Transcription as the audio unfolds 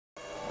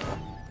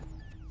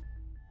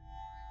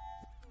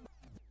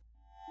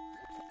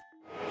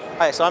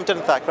Hi, so I'm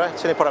Dylan Thacker,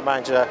 Senior Product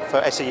Manager for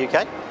SE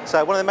UK.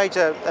 So one of the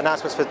major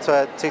announcements for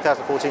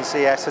 2014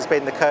 CES has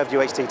been the curved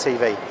UHD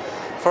TV.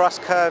 For us,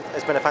 curved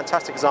has been a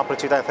fantastic example of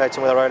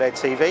 2013 with our OLED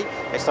TV.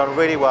 It's done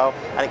really well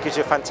and it gives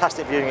you a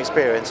fantastic viewing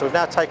experience. So we've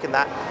now taken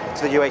that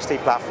to the UHD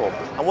platform.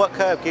 And what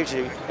curved gives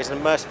you is an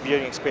immersive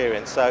viewing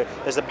experience. So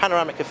there's a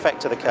panoramic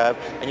effect to the curve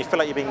and you feel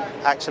like you're being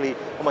actually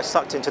almost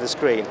sucked into the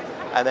screen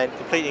and then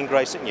completely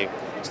engrossed in you.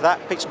 So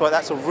that picture quality,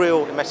 that's a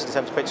real message in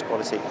terms of picture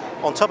quality.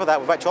 On top of that,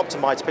 we've actually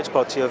optimized the picture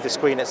quality of the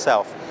screen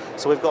itself.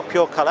 So we've got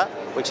pure color,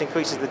 which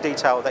increases the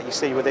detail that you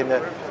see within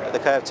the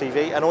curved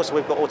TV, and also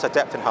we've got auto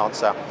depth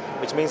enhancer,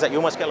 which means that you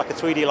almost get like a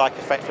 3D-like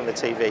effect from the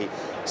TV.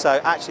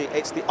 So actually,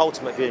 it's the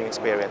ultimate viewing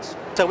experience.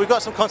 So we've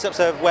got some concepts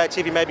of where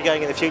TV may be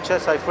going in the future.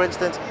 So for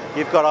instance,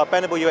 you've got our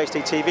bendable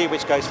UHD TV,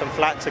 which goes from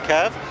flat to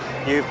curve.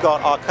 You've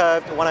got our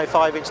curved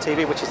 105-inch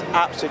TV, which is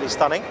absolutely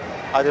stunning.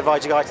 I'd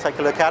advise you guys to take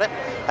a look at it.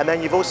 And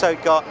then you've also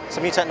got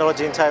some new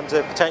technology in terms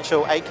of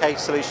potential 8K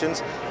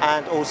solutions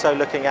and also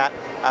looking at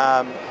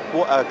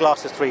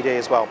glasses 3D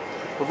as well.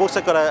 We've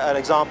also got an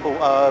example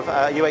of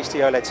a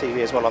UHD OLED TV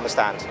as well on the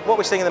stand. What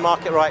we're seeing in the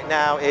market right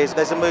now is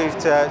there's a move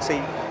to see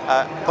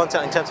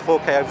content in terms of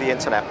 4K over the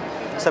internet.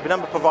 So the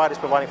number of providers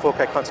providing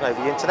 4K content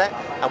over the internet,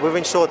 and we've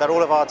ensured that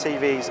all of our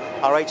TVs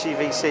are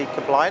HEVC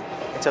compliant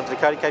in terms of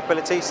decoding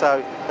capability,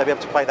 so they'll be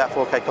able to play that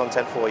 4K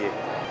content for you.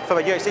 From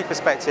a UHD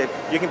perspective,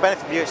 you can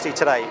benefit from UHD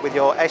today with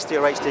your SD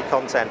or HD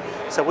content.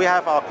 So we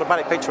have our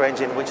chromatic picture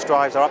engine which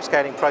drives our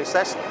upscaling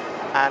process,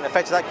 and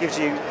effectively that gives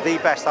you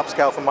the best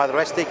upscale from either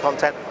SD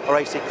content or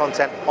HD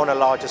content on a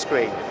larger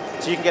screen.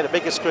 So you can get a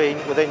bigger screen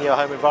within your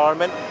home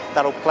environment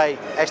that'll play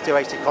SD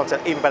or HD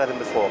content even better than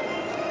before.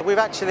 We've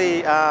actually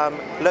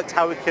looked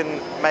how we can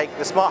make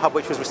the Smart Hub,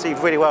 which was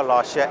received really well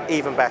last year,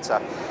 even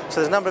better. So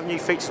there's a number of new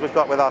features we've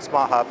got with our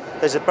Smart Hub.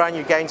 There's a brand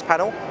new games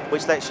panel,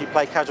 which lets you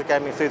play casual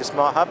gaming through the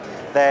Smart Hub.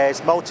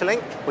 There's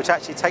Multi-Link, which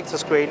actually takes the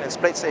screen and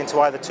splits it into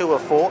either 2 or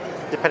 4,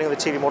 depending on the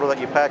TV model that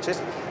you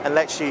purchased, and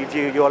lets you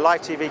view your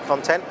live TV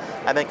content,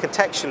 and then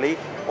contextually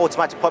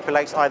automatically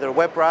populates either a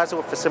web browser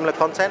for similar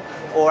content,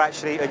 or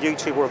actually a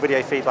YouTube or a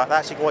video feed like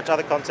that, so you can watch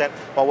other content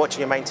while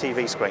watching your main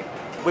TV screen.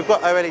 We've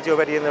got OLED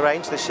already in the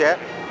range this year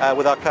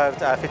with our curved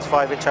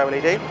 55-inch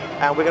OLED,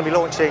 and we're going to be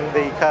launching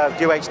the curved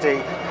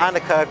UHD and the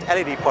curved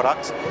LED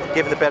product,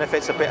 given the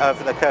benefits a bit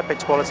of the curved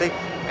picture quality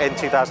in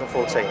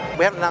 2014.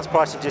 We haven't announced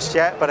pricing just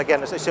yet, but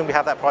again, as soon as we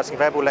have that pricing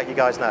available, we'll let you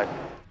guys know.